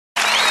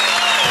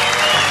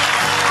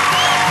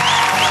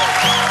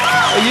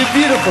you're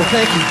beautiful.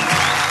 Thank you.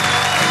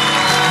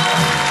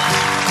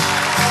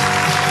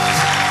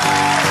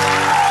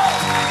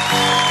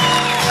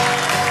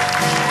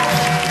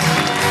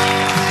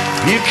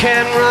 You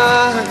can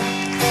run,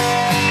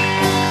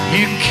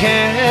 you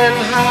can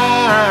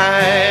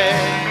hide,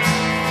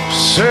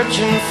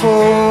 searching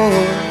for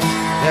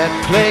that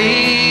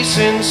place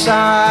inside.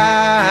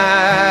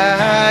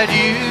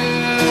 You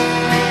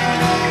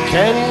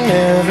can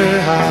never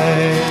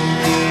hide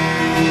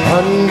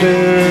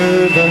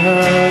under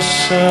the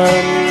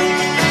sun.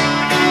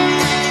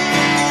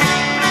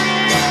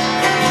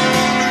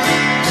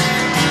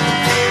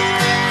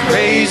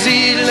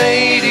 Crazy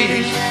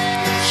ladies,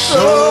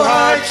 so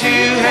hard to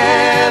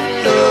handle.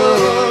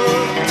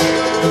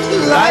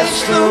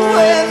 Life's the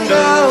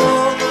window,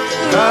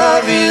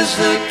 love is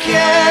the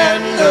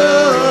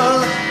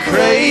candle.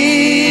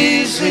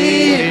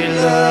 Crazy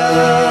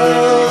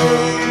love,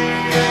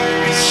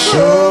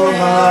 so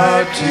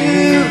hard to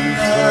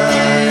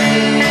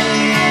find.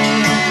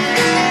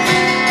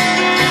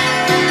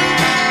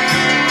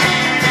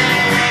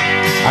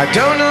 I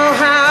don't know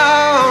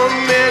how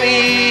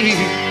many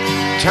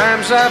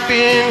times I've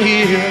been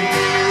here,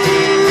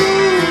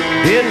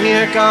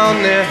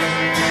 gone there.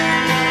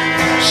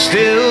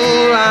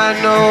 Still I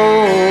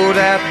know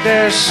that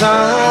there's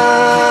somewhere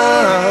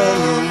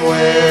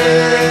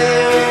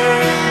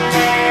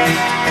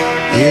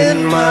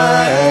in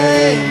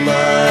my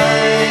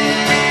mind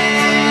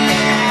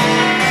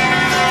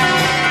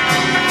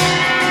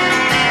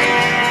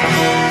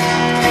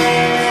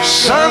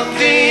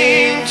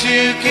something to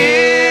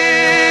give,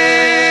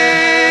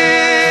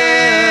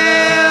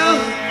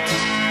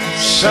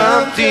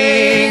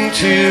 something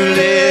to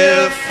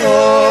live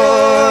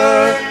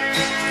for,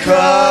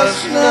 'cause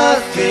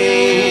nothing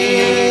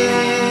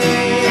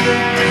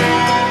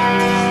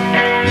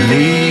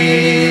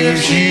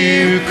leaves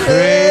you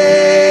crazy.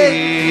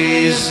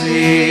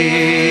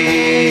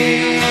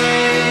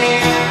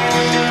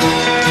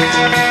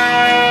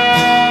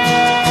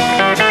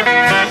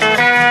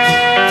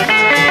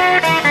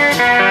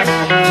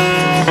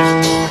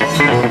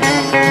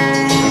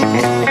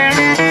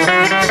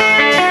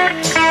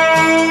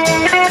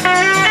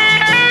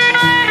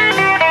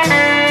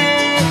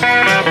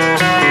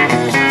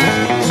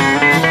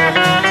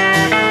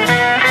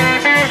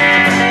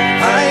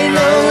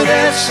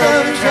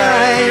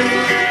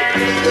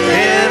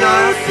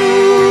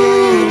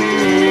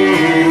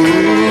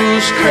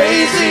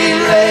 Crazy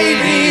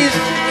ladies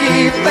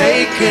keep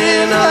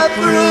making up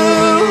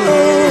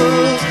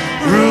rules.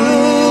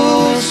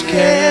 Rules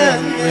can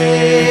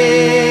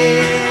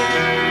make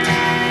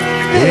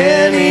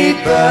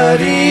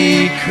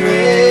anybody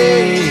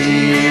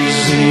crazy.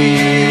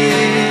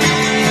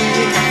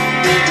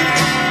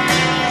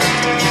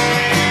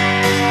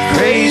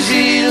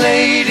 Crazy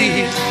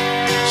ladies,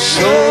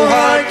 so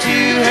hard to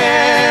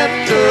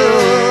handle.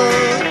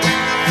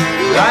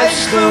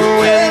 Life's the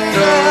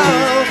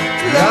window,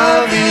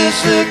 love is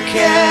the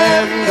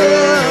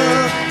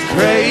candle.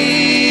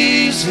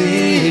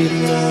 Crazy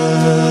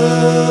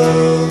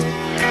love,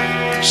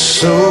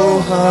 so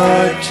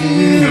hard to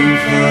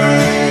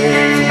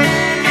find.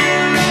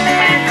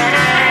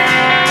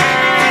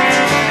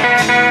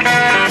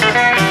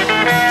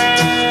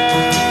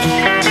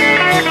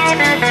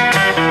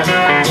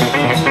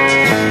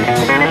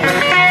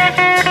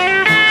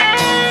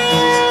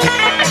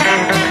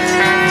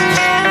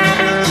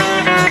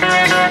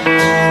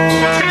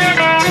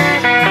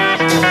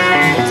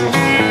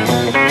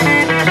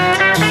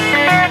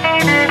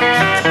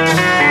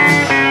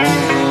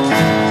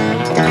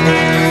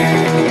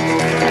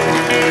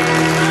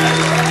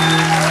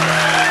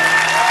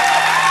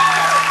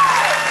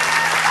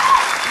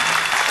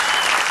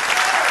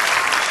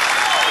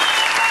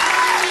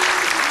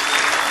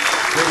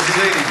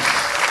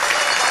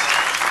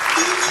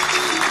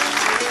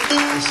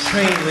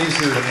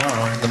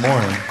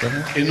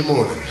 In the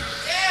morning.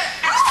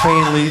 This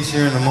train leaves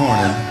here in the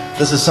morning.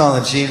 This is a song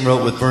that Gene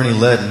wrote with Bernie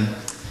Ledden,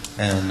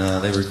 and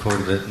they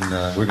recorded it, and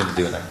we're going to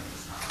do it now.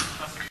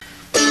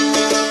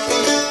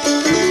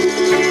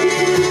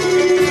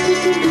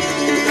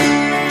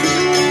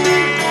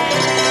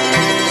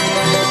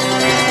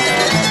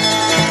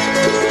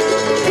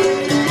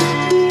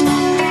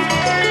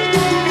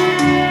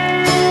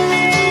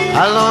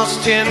 I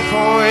lost 10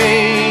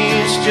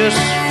 points just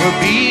for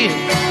being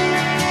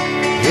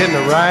in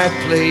the right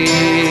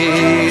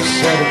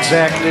place at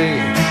exactly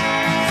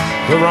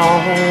the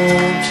wrong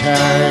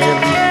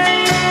time.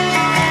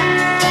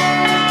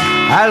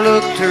 I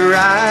looked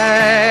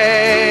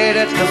right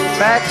at the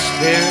facts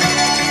there,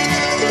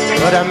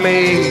 but I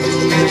may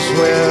as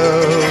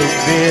well have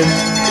been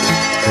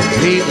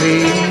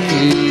completely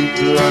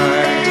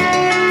blind.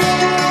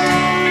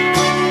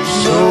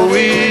 So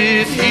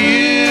if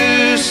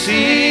you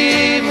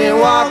see me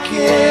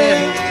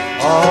walking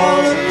all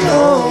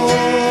alone,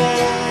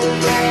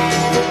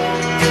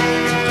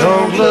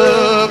 don't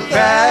look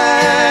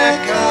back,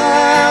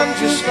 I'm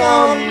just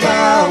on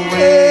my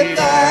way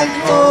back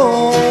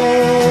home.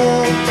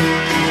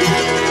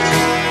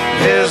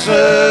 There's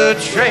a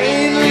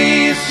train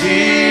leaves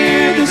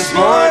here here this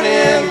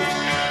morning.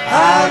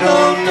 I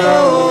don't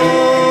know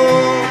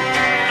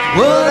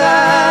what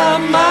I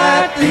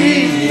might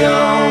be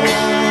on.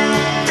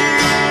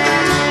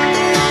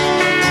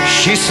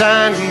 She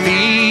signed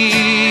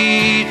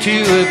me to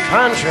a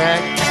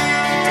contract.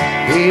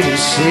 It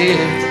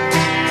said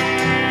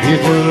it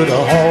would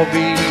all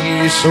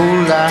be so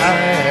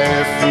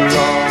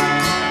lifelong.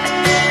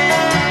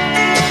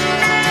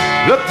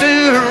 Looked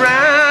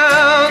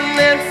around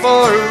then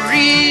for a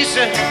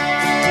reason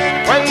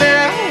when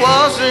there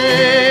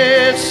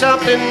wasn't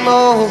something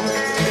more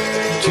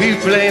to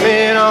blame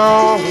it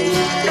on.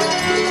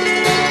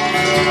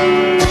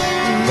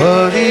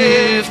 But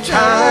if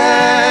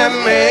time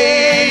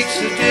makes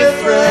a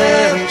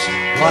difference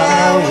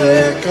while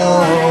we're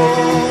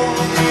gone,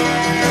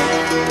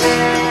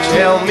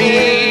 tell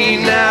me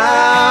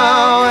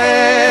now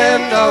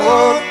and I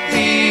won't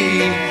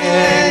be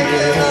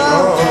hanging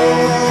on.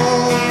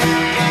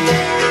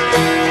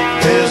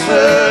 There's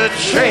a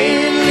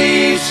train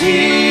leaves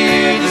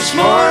here this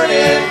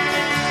morning.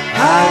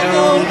 I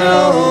don't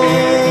know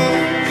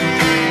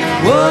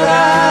what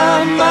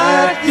I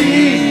might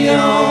be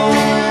on.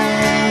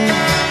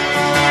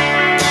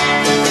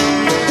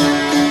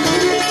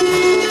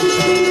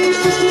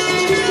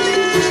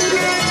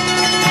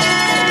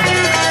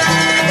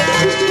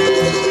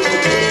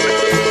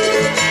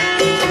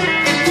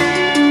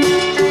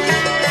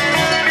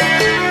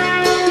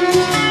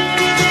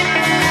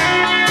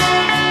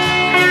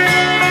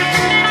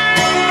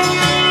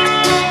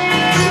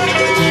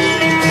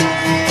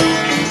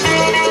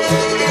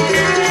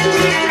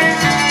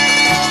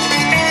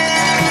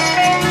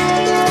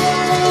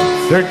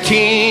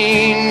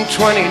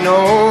 1320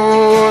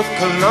 North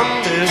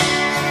Columbus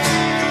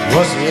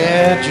was the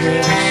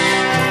address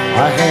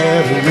I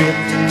had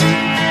written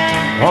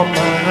on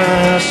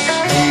my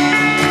sleeve.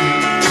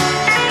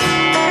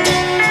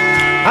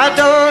 I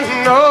don't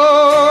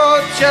know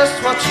just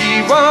what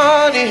she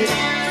wanted.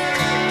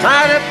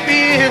 Might have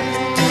been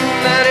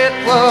that it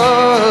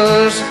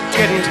was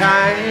getting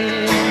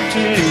time to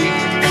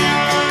leave.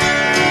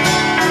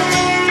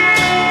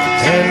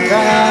 And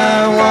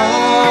I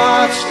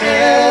watched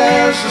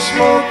as the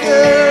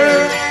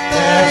smoker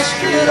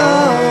passed it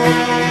on,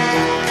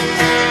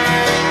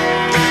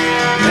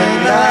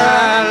 and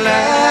I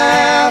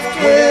laughed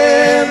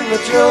when the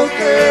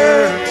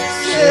joker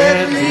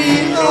said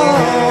lean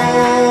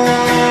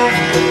on.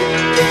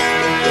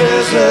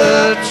 There's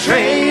a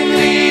train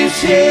leaves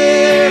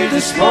here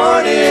this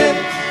morning.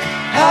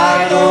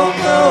 I don't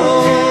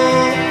know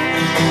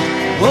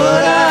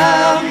what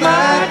I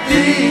might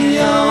be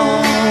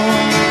on.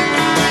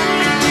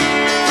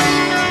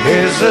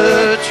 There's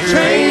a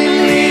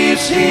train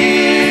leaves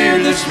here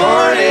this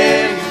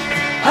morning.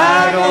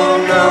 I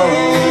don't know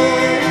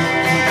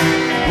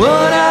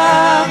what